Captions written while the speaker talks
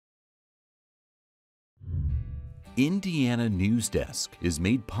Indiana Newsdesk is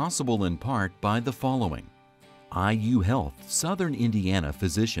made possible in part by the following: IU Health Southern Indiana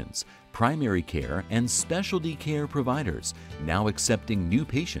physicians, primary care and specialty care providers now accepting new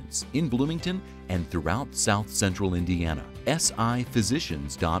patients in Bloomington and throughout South Central Indiana.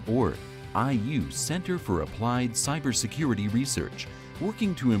 siphysicians.org, IU Center for Applied Cybersecurity Research,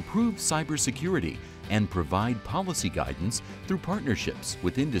 working to improve cybersecurity and provide policy guidance through partnerships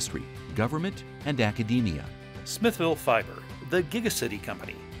with industry, government, and academia. Smithville Fiber, the Gigacity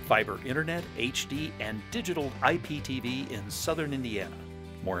Company, fiber internet, HD, and digital IPTV in Southern Indiana.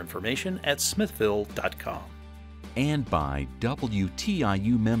 More information at smithville.com. And by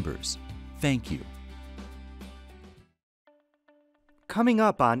WTIU members. Thank you. Coming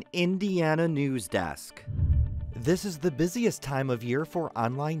up on Indiana Newsdesk. This is the busiest time of year for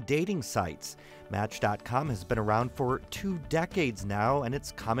online dating sites. Match.com has been around for 2 decades now, and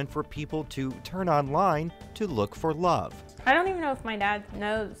it's common for people to turn online to look for love. I don't even know if my dad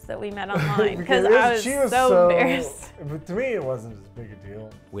knows that we met online because I was so embarrassed. But to me, it wasn't as big a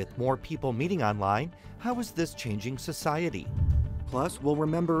deal. With more people meeting online, how is this changing society? Plus, we'll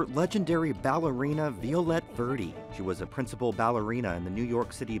remember legendary ballerina Violette Verdy. She was a principal ballerina in the New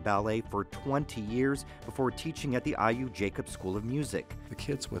York City Ballet for 20 years before teaching at the IU Jacobs School of Music. The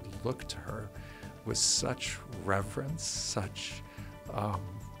kids would look to her with such reverence, such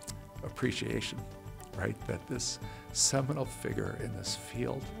appreciation, right? That this seminal figure in this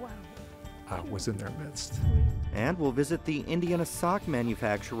field was in their midst. And we'll visit the Indiana sock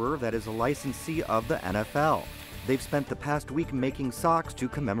manufacturer that is a licensee of the NFL. They've spent the past week making socks to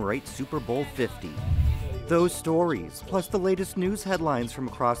commemorate Super Bowl 50. Those stories, plus the latest news headlines from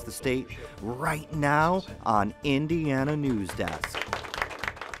across the state, right now on Indiana Newsdesk.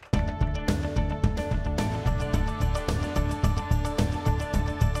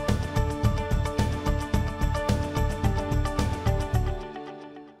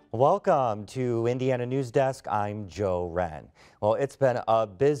 Welcome to Indiana Newsdesk. I'm Joe Wren. Well, it's been a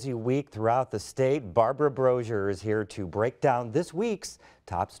busy week throughout the state. Barbara Brozier is here to break down this week's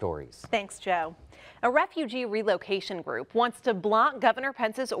top stories. Thanks, Joe. A refugee relocation group wants to block Governor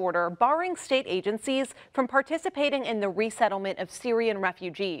Pence's order barring state agencies from participating in the resettlement of Syrian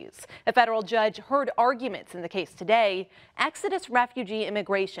refugees. A federal judge heard arguments in the case today. Exodus Refugee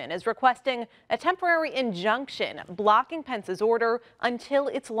Immigration is requesting a temporary injunction blocking Pence's order until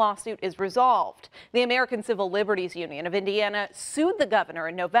its lawsuit is resolved. The American Civil Liberties Union of Indiana sued the governor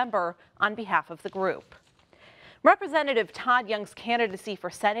in November on behalf of the group. Representative Todd Young's candidacy for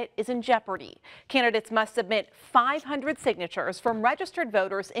Senate is in jeopardy. Candidates must submit 500 signatures from registered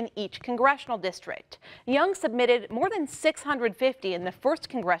voters in each congressional district. Young submitted more than 650 in the 1st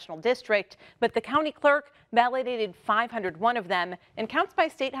congressional district, but the county clerk validated 501 of them, and counts by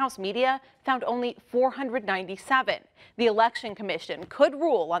State House media found only 497. The Election Commission could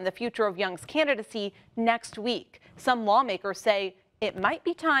rule on the future of Young's candidacy next week. Some lawmakers say it might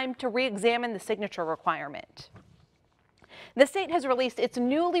be time to re-examine the signature requirement. The state has released its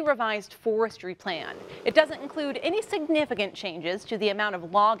newly revised forestry plan. It doesn't include any significant changes to the amount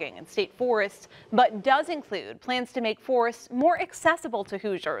of logging in state forests, but does include plans to make forests more accessible to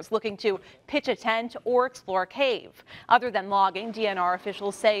Hoosiers looking to pitch a tent or explore a cave. Other than logging, DNR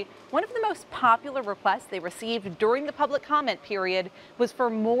officials say one of the most popular requests they received during the public comment period was for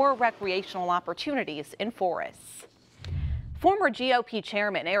more recreational opportunities in forests. Former GOP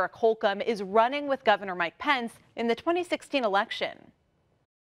Chairman Eric Holcomb is running with Governor Mike Pence in the 2016 election.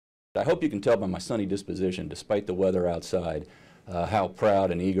 I hope you can tell by my sunny disposition, despite the weather outside, how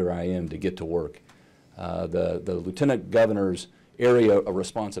proud and eager I am to get to work. The Lieutenant Governor's area of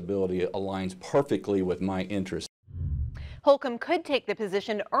responsibility aligns perfectly with my interests. Holcomb could take the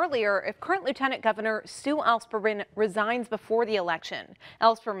position earlier if current Lieutenant Governor Sue Ellspermann resigns before the election.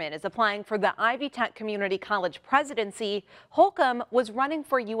 Ellspermann is applying for the Ivy Tech Community College presidency. Holcomb was running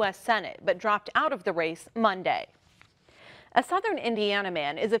for U.S. Senate but dropped out of the race Monday. A Southern Indiana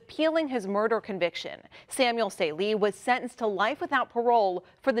man is appealing his murder conviction. Samuel Saley was sentenced to life without parole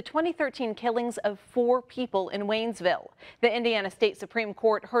for the 2013 killings of 4 people in Waynesville. The Indiana State Supreme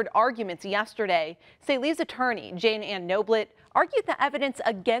Court heard arguments yesterday. Saley's attorney, Jane Ann Noblet, argued the evidence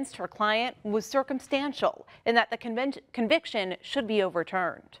against her client was circumstantial and that the conviction should be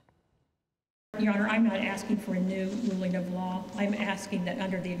overturned. Your Honor, I'm not asking for a new ruling of law. I'm asking that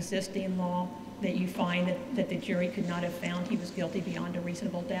under the existing law that you find that the jury could not have found he was guilty beyond a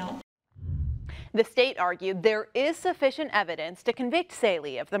reasonable doubt. The state argued there is sufficient evidence to convict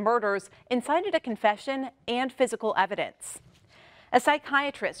Saley of the murders and cited a confession and physical evidence. A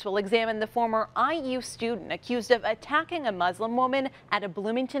psychiatrist will examine the former IU student accused of attacking a Muslim woman at a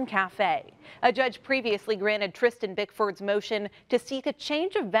Bloomington cafe. A judge previously granted Tristan Bickford's motion to seek a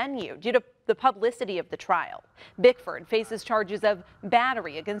change of venue due to the publicity of the trial. Bickford faces charges of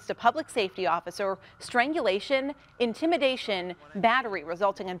battery against a public safety officer, strangulation, intimidation, battery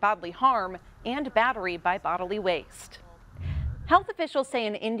resulting in bodily harm, and battery by bodily waste. Health officials say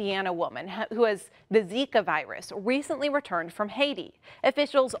an Indiana woman who has the Zika virus recently returned from Haiti.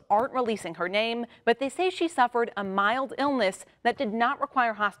 Officials aren't releasing her name, but they say she suffered a mild illness that did not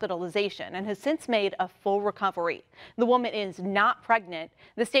require hospitalization and has since made a full recovery. The woman is not pregnant.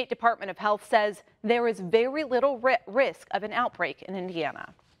 The State Department of Health says there is very little risk of an outbreak in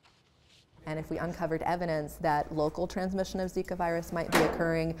Indiana. And if we uncovered evidence that local transmission of Zika virus might be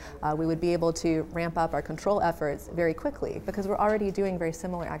occurring, we would be able to ramp up our control efforts very quickly because we're already doing very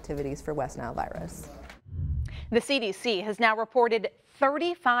similar activities for West Nile virus. The CDC has now reported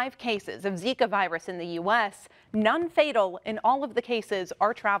 35 cases of Zika virus in the U.S., none fatal, and all of the cases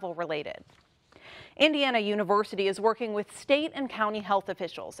are travel related. Indiana University is working with state and county health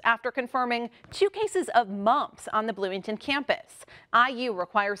officials after confirming 2 cases of mumps on the Bloomington campus. IU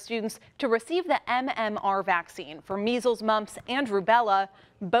requires students to receive the MMR vaccine for measles, mumps, and rubella.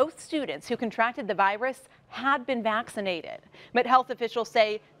 Both students who contracted the virus had been vaccinated, but health officials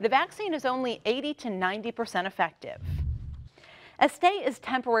say the vaccine is only 80 to 90% effective. A state is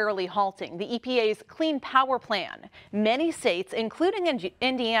temporarily halting the EPA's Clean Power Plan. Many states, including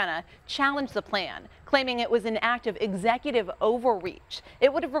Indiana, challenged the plan, claiming it was an act of executive overreach.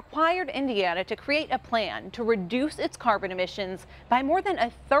 It would have required Indiana to create a plan to reduce its carbon emissions by more than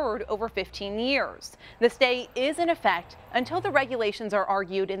 1/3 over 15 years. The stay is in effect until the regulations are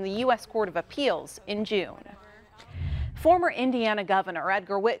argued in the U.S. Court of Appeals in June. Former Indiana Governor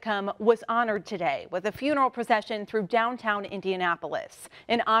Edgar Whitcomb was honored today with a funeral procession through downtown Indianapolis.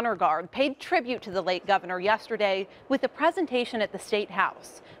 An honor guard paid tribute to the late governor yesterday with a presentation at the State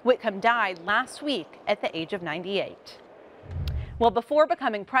House. Whitcomb died last week at the age of 98. Well, before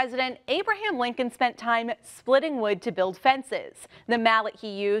becoming president, Abraham Lincoln spent time splitting wood to build fences. The mallet he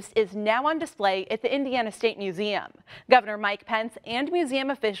used is now on display at the Indiana State Museum. Governor Mike Pence and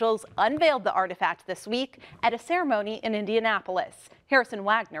museum officials unveiled the artifact this week at a ceremony in Indianapolis. Harrison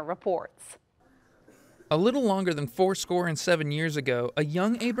Wagner reports. A little longer than 77 years ago, a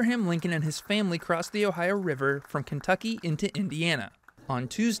young Abraham Lincoln and his family crossed the Ohio River from Kentucky into Indiana. On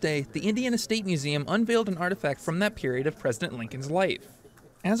Tuesday, the Indiana State Museum unveiled an artifact from that period of President Lincoln's life.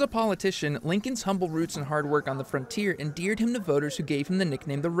 As a politician, Lincoln's humble roots and hard work on the frontier endeared him to voters who gave him the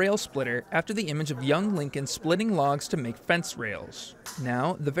nickname the Rail Splitter after the image of young Lincoln splitting logs to make fence rails.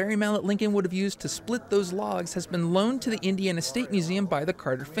 Now, the very mallet Lincoln would have used to split those logs has been loaned to the Indiana State Museum by the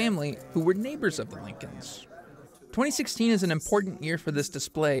Carter family, who were neighbors of the Lincolns. 2016 is an important year for this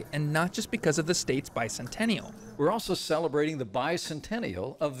display, and not just because of the state's bicentennial. We're also celebrating the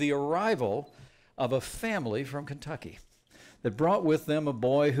bicentennial of the arrival of a family from Kentucky that brought with them a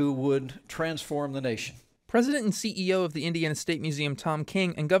boy who would transform the nation. President and CEO of the Indiana State Museum, Tom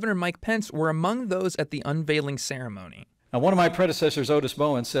King, and Governor Mike Pence were among those at the unveiling ceremony. Now, one of my predecessors, Otis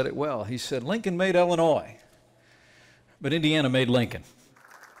Bowen, said it well. He said, Lincoln made Illinois, but Indiana made Lincoln.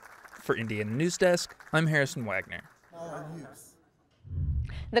 For Indiana Newsdesk, I'm Harrison Wagner.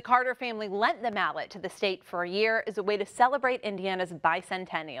 The Carter family lent the mallet to the state for a year as a way to celebrate Indiana's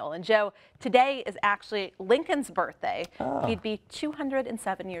bicentennial. And Joe, today is actually Lincoln's birthday. Oh. He'd be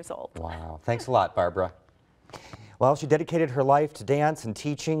 207 years old. Wow. Thanks a lot, Barbara. Well, she dedicated her life to dance and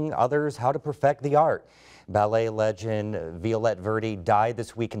teaching others how to perfect the art. Ballet legend Violette Verdy died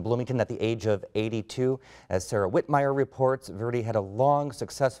this week in Bloomington at the age of 82. As Sarah Whitmire reports, Verdy had a long,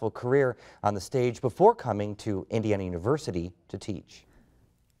 successful career on the stage before coming to Indiana University to teach.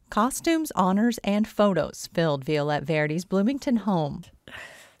 Costumes, honors, and photos filled Violette Verdy's Bloomington home.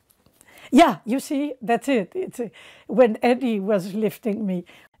 Yeah, you see, that's it. When Eddie was lifting me.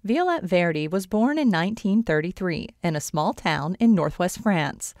 Violette Verdy was born in 1933 in a small town in northwest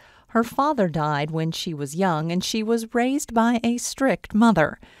France. Her father died when she was young, and she was raised by a strict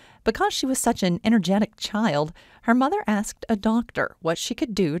mother. Because she was such an energetic child, her mother asked a doctor what she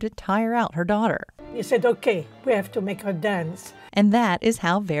could do to tire out her daughter. He said, okay, we have to make her dance. And that is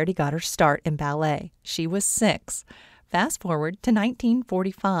how Verdy got her start in ballet. She was 6. Fast forward to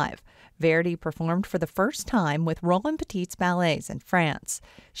 1945. Verdy performed for the first time with Roland Petit's ballets in France.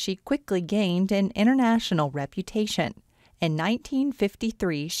 She quickly gained an international reputation. In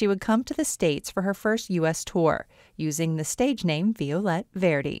 1953, she would come to the States for her first U.S. tour, using the stage name Violette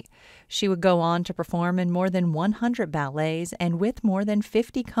Verdy. She would go on to perform in more than 100 ballets and with more than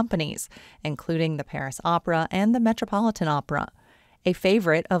 50 companies, including the Paris Opera and the Metropolitan Opera. A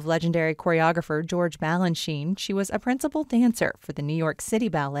favorite of legendary choreographer George Balanchine, she was a principal dancer for the New York City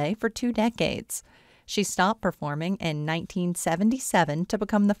Ballet for 2 decades. She stopped performing in 1977 to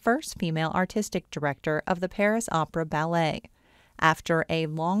become the first female artistic director of the Paris Opera Ballet. After a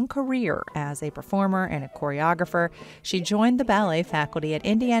long career as a performer and a choreographer, she joined the ballet faculty at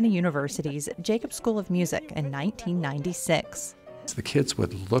Indiana University's Jacobs School of Music in 1996. The kids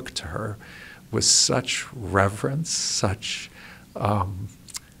would look to her with such reverence, such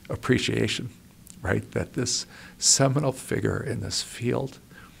appreciation, right? That this seminal figure in this field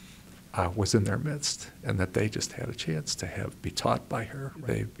was in their midst, and that they just had a chance to be taught by her.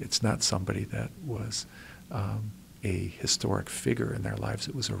 It's not somebody that was a historic figure in their lives.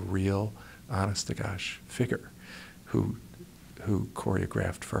 It was a real, honest-to-gosh figure who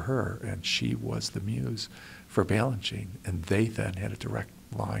choreographed for her, and she was the muse for Balanchine, and they then had a direct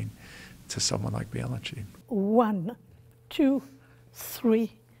line to someone like Balanchine. 1, 2,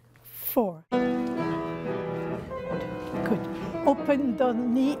 3, 4. Good. Open the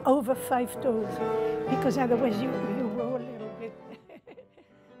knee over 5 toes, because otherwise you roll a little bit.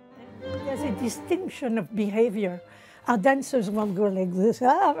 There's a distinction of behavior. Our dancers won't go like this.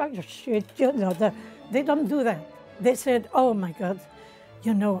 Shit, they don't do that. They said, oh my God,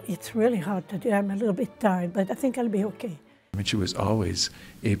 it's really hard to do. I'm a little bit tired, but I think I'll be okay. I mean, she was always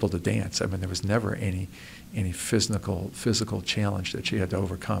able to dance. I mean, there was never any physical challenge that she had to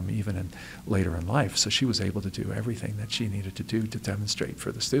overcome, even later in life. So she was able to do everything that she needed to do to demonstrate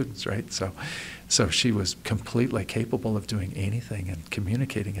for the students, right? So she was completely capable of doing anything and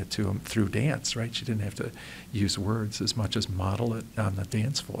communicating it to them through dance, right? She didn't have to use words as much as model it on the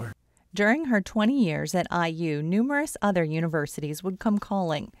dance floor. During her 20 years at IU, numerous other universities would come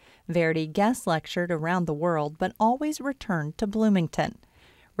calling. Verdy guest lectured around the world, but always returned to Bloomington.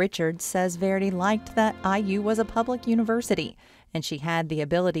 Richards says Verdy liked that IU was a public university, and she had the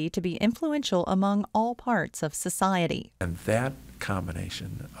ability to be influential among all parts of society. And that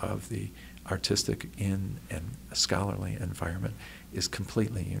combination of the artistic and scholarly environment is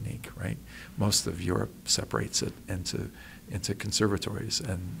completely unique, right? Most of Europe separates it into conservatories,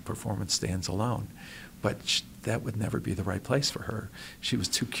 and performance stands alone. But that would never be the right place for her. She was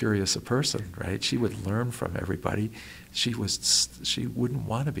too curious a person, right? She would learn from everybody. She wouldn't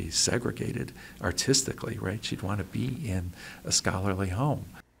want to be segregated artistically, right? She'd want to be in a scholarly home.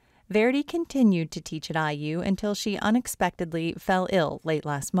 Verdy continued to teach at IU until she unexpectedly fell ill late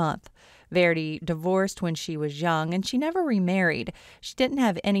last month. Verdy divorced when she was young, and she never remarried. She didn't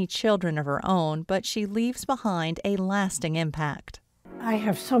have any children of her own, but she leaves behind a lasting impact. I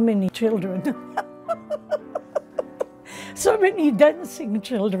have so many children. So many dancing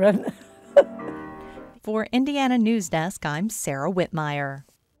children. For Indiana Newsdesk, I'm Sarah Whitmire.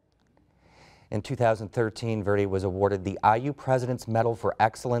 In 2013, Verdy was awarded the IU President's Medal for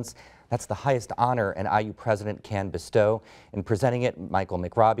Excellence. That's the highest honor an IU president can bestow. In presenting it, Michael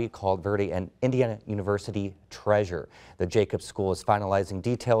McRobbie called Verdy an Indiana University treasure. The Jacobs School is finalizing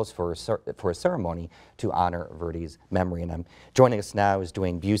details for a ceremony to honor Verdy's memory. And joining us now is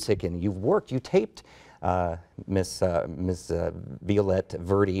Dwayne Busick, and you taped Miss Violette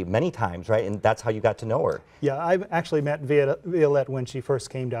Verdy many times, right? And that's how you got to know her. Yeah, I actually met Violette when she first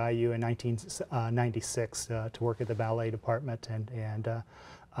came to IU in 1996 to work at the ballet department, and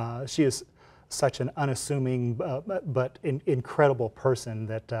she is such an unassuming but incredible person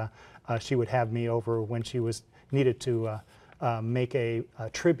that she would have me over when she needed to make a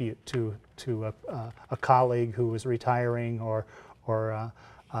tribute to a colleague who was retiring, or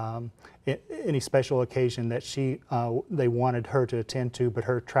any special occasion that they wanted her to attend to, but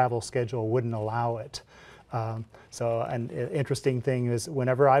her travel schedule wouldn't allow it. So an interesting thing is,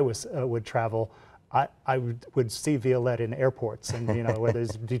 whenever I would travel, I would see Violette in airports, and whether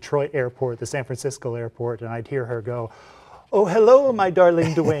it's Detroit Airport, the San Francisco Airport, and I'd hear her go, "Oh, hello, my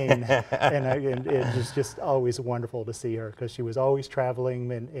darling Dwayne," and it was just always wonderful to see her, because she was always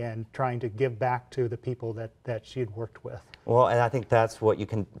traveling and trying to give back to the people that she had worked with. Well, and I think that's what you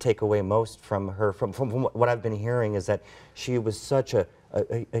can take away most from her, from what I've been hearing, is that she was such a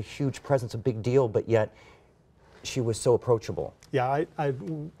huge presence, a big deal, but yet she was so approachable. Yeah,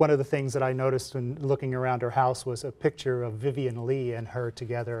 one of the things that I noticed when looking around her house was a picture of Vivian Lee and her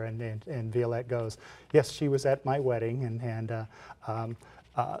together, and Violette goes, "Yes, she was at my wedding," and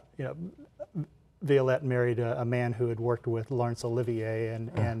Violette married a man who had worked with Laurence Olivier,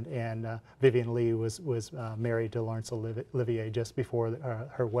 and Vivian Lee was married to Laurence Olivier just before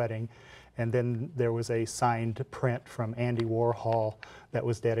her wedding, And then there was a signed print from Andy Warhol that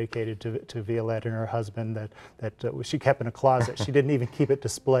was dedicated to Violette and her husband that she kept in a closet. She didn't even keep it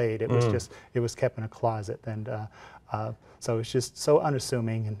displayed. It was it was kept in a closet. And so it's just so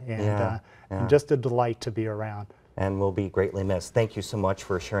unassuming and just a delight to be around. And will be greatly missed. Thank you so much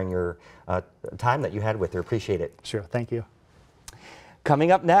for sharing your time that you had with her. Appreciate it. Sure, thank you.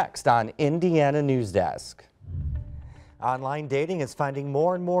 Coming up next on Indiana Newsdesk. Online dating is finding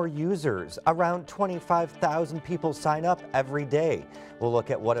more and more users. Around 25,000 people sign up every day. We'll look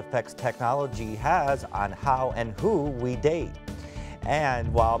at what effects technology has on how and who we date.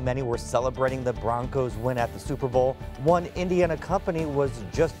 And while many were celebrating the Broncos' win at the Super Bowl, one Indiana company was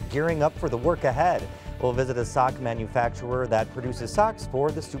just gearing up for the work ahead. We'll visit a sock manufacturer that produces socks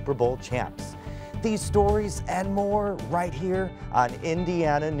for the Super Bowl champs. These stories and more right here on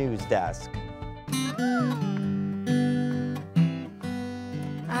Indiana Newsdesk.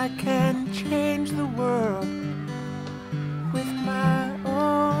 I can change the world with my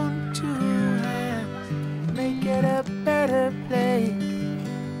own two hands, make it a better place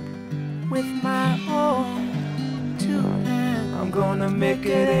with my own two hands. I'm gonna make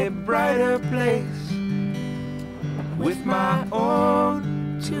it a brighter place with my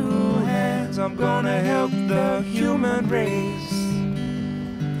own two hands. I'm gonna help the human race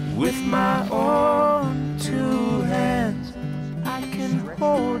with my own two hands. I can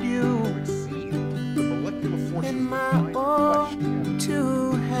hold you in my own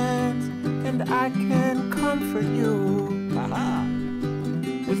two hands, and I can comfort you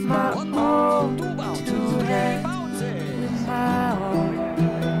with my own two hands, with my own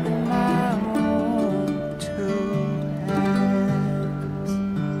two hands.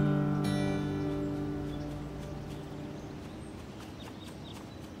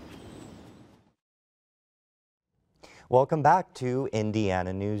 Welcome back to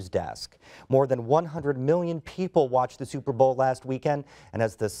Indiana Newsdesk. More than 100 million people watched the Super Bowl last weekend, and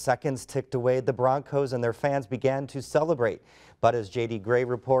as the seconds ticked away, the Broncos and their fans began to celebrate. But as J.D. Gray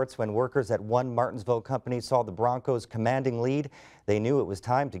reports, when workers at one Martinsville company saw the Broncos' commanding lead, they knew it was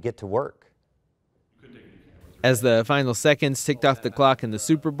time to get to work. As the final seconds ticked off the clock in the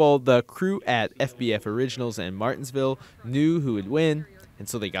Super Bowl, the crew at FBF Originals in Martinsville knew who would win, and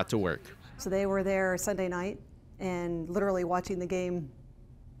so they got to work. So they were there Sunday night and literally watching the game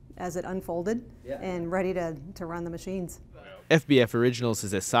as it unfolded and ready to run the machines. FBF Originals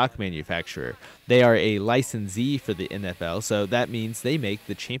is a sock manufacturer. They are a licensee for the NFL, so that means they make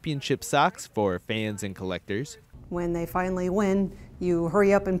the championship socks for fans and collectors. When they finally win, you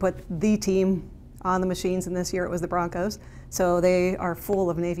hurry up and put the team on the machines, and this year it was the Broncos, so they are full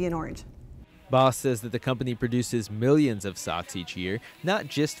of navy and orange. Boss says that the company produces millions of socks each year, not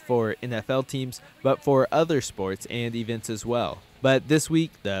just for NFL teams, but for other sports and events as well. But this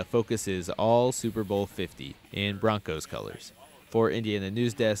week, the focus is all Super Bowl 50 in Broncos colors. For Indiana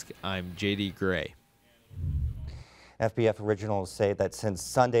Newsdesk, I'm J.D. Gray. FBF Originals say that since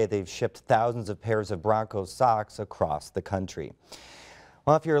Sunday, they've shipped thousands of pairs of Broncos socks across the country.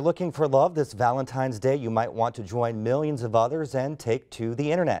 Well, if you're looking for love this Valentine's Day, you might want to join millions of others and take to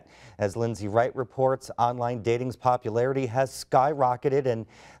the internet. As Lindsay Wright reports, online dating's popularity has skyrocketed, and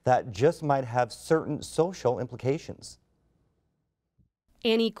that just might have certain social implications.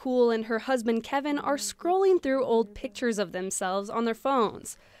 Annie Kuhl and her husband Kevin are scrolling through old pictures of themselves on their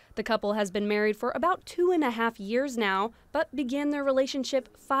phones. The couple has been married for about 2.5 years now, but began their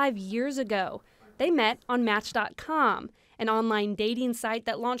relationship 5 years ago. They met on Match.com, an online dating site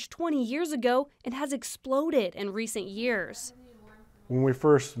that launched 20 years ago and has exploded in recent years. When we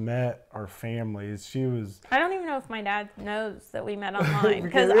first met our families, she was... I don't even know if my dad knows that we met online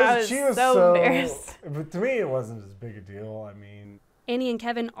because I was so embarrassed. But to me, it wasn't as big a deal. I mean... Annie and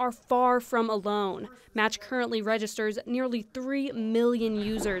Kevin are far from alone. Match currently registers nearly 3 million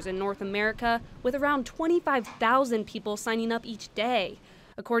users in North America, with around 25,000 people signing up each day.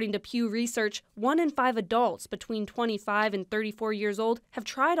 According to Pew Research, 1 in 5 adults between 25 and 34 years old have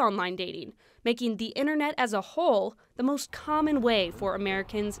tried online dating, making the internet as a whole the most common way for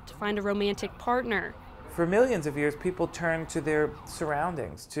Americans to find a romantic partner. For millions of years, people turned to their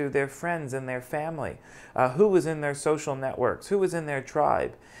surroundings, to their friends and their family, who was in their social networks, who was in their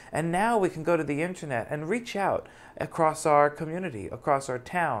tribe. And now we can go to the internet and reach out across our community, across our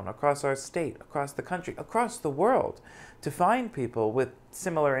town, across our state, across the country, across the world, to find people with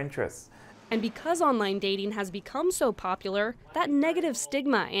similar interests. And because online dating has become so popular, that negative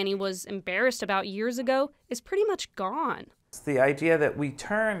stigma Annie was embarrassed about years ago is pretty much gone. It's the idea that we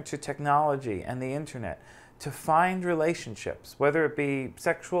turn to technology and the internet to find relationships, whether it be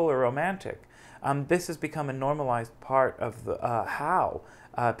sexual or romantic, This has become a normalized part of how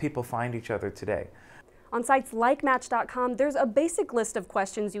people find each other today. On sites like Match.com, there's a basic list of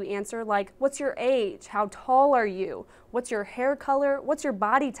questions you answer like, what's your age? How tall are you? What's your hair color? What's your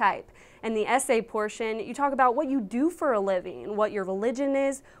body type? In the essay portion, you talk about what you do for a living, what your religion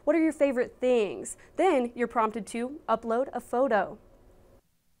is, what are your favorite things. Then you're prompted to upload a photo.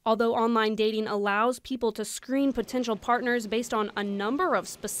 Although online dating allows people to screen potential partners based on a number of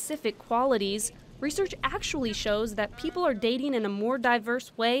specific qualities, research actually shows that people are dating in a more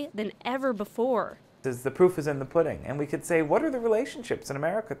diverse way than ever before. The proof is in the pudding, and we could say, what are the relationships in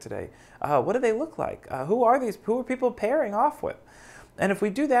America today? What do they look like? Who are people pairing off with? And if we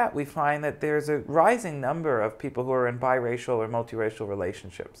do that, we find that there's a rising number of people who are in biracial or multiracial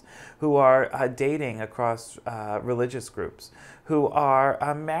relationships, who are dating across religious groups, who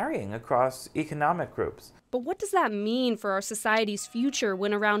are marrying across economic groups. But what does that mean for our society's future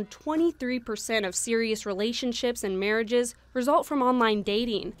when around 23% of serious relationships and marriages result from online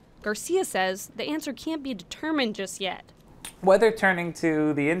dating? Garcia says the answer can't be determined just yet. Whether turning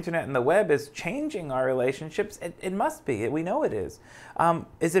to the internet and the web is changing our relationships, it must be. We know it is.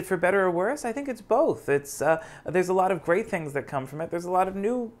 Is it for better or worse? I think it's both. There's a lot of great things that come from it. There's a lot of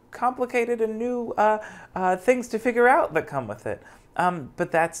new, complicated and new things to figure out that come with it.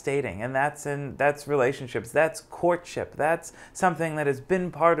 But that's dating, and that's relationships, that's courtship, that's something that has been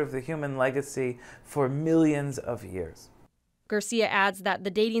part of the human legacy for millions of years. Garcia adds that the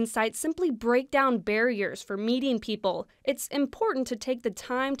dating sites simply break down barriers for meeting people. It's important to take the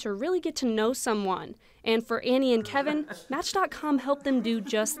time to really get to know someone. And for Annie and Kevin, Match.com helped them do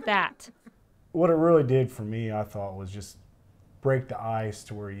just that. What it really did for me, I thought, was just break the ice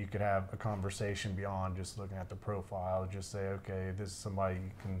to where you could have a conversation beyond just looking at the profile. Just say, okay, this is somebody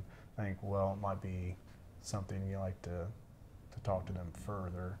you can think, well, it might be something you like to talk to them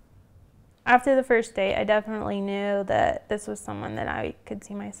further. After the first date, I definitely knew that this was someone that I could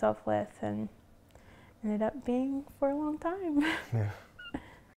see myself with, and ended up being for a long time. Yeah.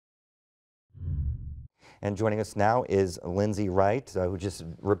 And joining us now is Lindsay Wright, who just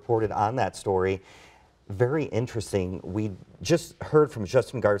reported on that story. Very interesting. We just heard from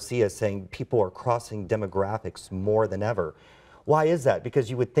Justin Garcia saying people are crossing demographics more than ever. Why is that? Because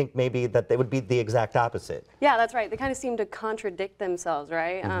you would think maybe that they would be the exact opposite. Yeah, that's right. They kind of seem to contradict themselves,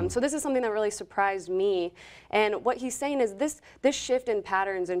 right? So this is something that really surprised me. And what he's saying is this shift in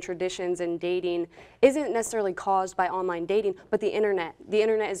patterns and traditions in dating isn't necessarily caused by online dating, but the internet. The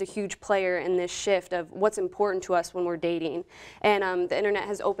internet is a huge player in this shift of what's important to us when we're dating. And the internet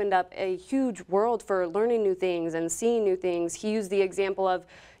has opened up a huge world for learning new things and seeing new things. He used the example of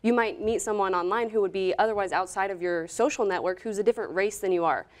you might meet someone online who would be otherwise outside of your social network who's a different race than you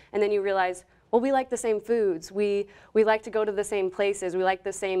are. And then you realize, well, we like the same foods. We like to go to the same places. We like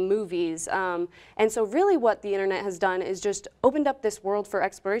the same movies. And so really what the internet has done is just opened up this world for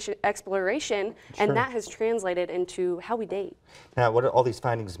exploration, and that has translated into how we date. Now, what do all these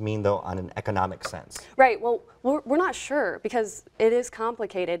findings mean, though, on an economic sense? Right. Well, we're not sure because it is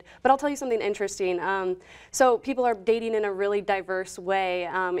complicated. But I'll tell you something interesting. So people are dating in a really diverse way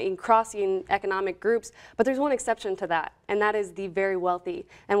in crossing economic groups. But there's one exception to that, and that is the very wealthy.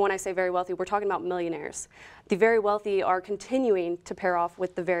 And when I say very wealthy, we're talking about millionaires. The very wealthy are continuing to pair off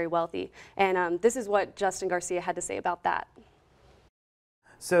with the very wealthy. And this is what Justin Garcia had to say about that.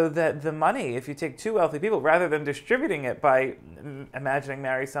 So that the money, if you take two wealthy people, rather than distributing it by imagining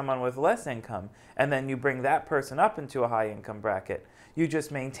marry someone with less income, and then you bring that person up into a high income bracket, you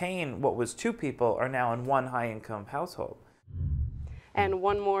just maintain what was two people are now in one high income household. And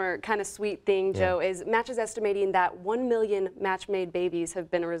one more kind of sweet thing, Joe, is Match is estimating that 1 million match-made babies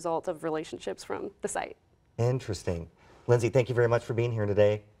have been a result of relationships from the site. Interesting. Lindsay, thank you very much for being here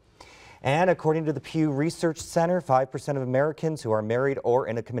today. And according to the Pew Research Center, 5% of Americans who are married or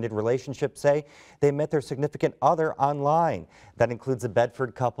in a committed relationship say they met their significant other online. That includes a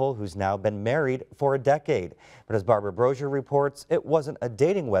Bedford couple who's now been married for a decade. But as Barbara Brozier reports, it wasn't a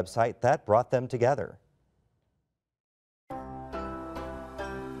dating website that brought them together.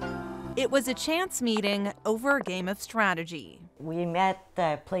 It was a chance meeting over a game of strategy. We met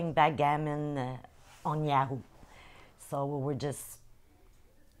playing backgammon on Yahoo. So we were just,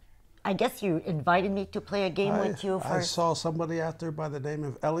 I guess you invited me to play a game with you first. I saw somebody out there by the name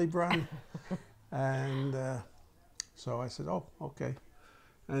of Ellie Brun, and so I said, oh, okay.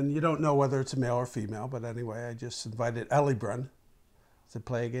 And you don't know whether it's a male or female, but anyway, I just invited Ellie Brun to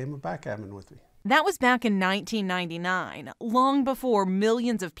play a game of backgammon with me. That was back in 1999, long before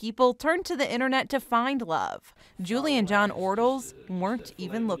millions of people turned to the internet to find love. Julie and John Ortles weren't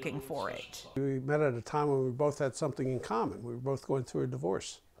even looking for it. We met at a time when we both had something in common. We were both going through a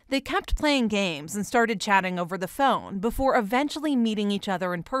divorce. They kept playing games and started chatting over the phone before eventually meeting each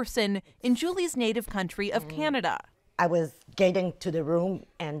other in person in Julie's native country of Canada. I was getting to the room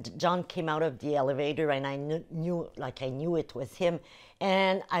and John came out of the elevator and I knew it was him.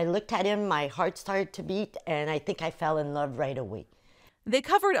 And I looked at him, my heart started to beat, and I think I fell in love right away. They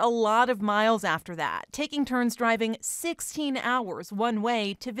covered a lot of miles after that, taking turns driving 16 hours one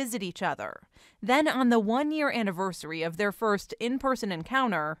way to visit each other. Then on the 1-year anniversary of their first in-person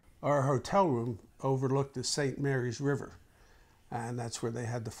encounter, our hotel room overlooked the St. Mary's River, and that's where they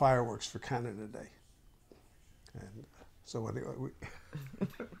had the fireworks for Canada Day. And so anyway,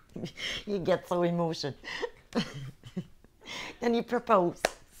 You get so emotional. Then he proposed.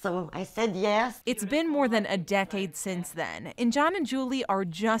 So I said yes. It's been more than a decade since then, and John and Julie are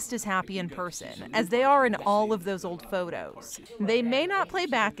just as happy in person as they are in all of those old photos. They may not play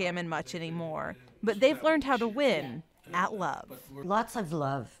backgammon much anymore, but they've learned how to win at love. Lots of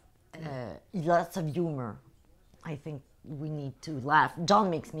love, lots of humor. I think we need to laugh. John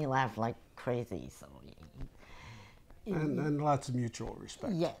makes me laugh like crazy, so. And lots of mutual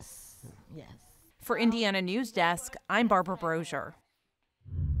respect. Yes, yes. For Indiana Newsdesk, I'm Barbara Brozier.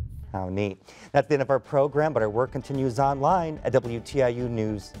 How neat. That's the end of our program, but our work continues online at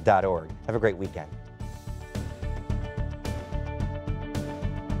WTIUnews.org. Have a great weekend.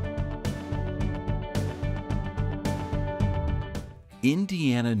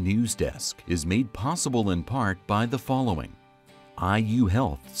 Indiana Newsdesk is made possible in part by the following: IU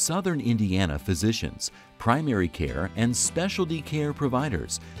Health Southern Indiana physicians, primary care and specialty care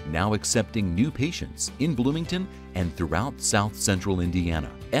providers, now accepting new patients in Bloomington and throughout South Central Indiana.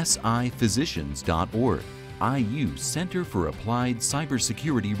 SIphysicians.org, IU Center for Applied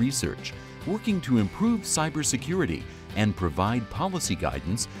Cybersecurity Research, working to improve cybersecurity and provide policy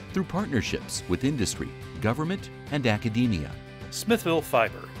guidance through partnerships with industry, government, and academia. Smithville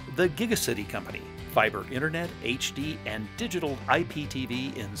Fiber, the Gigacity Company, fiber internet, HD, and digital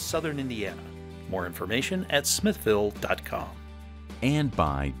IPTV in Southern Indiana. More information at smithville.com. And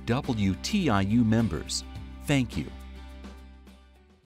by WTIU members. Thank you.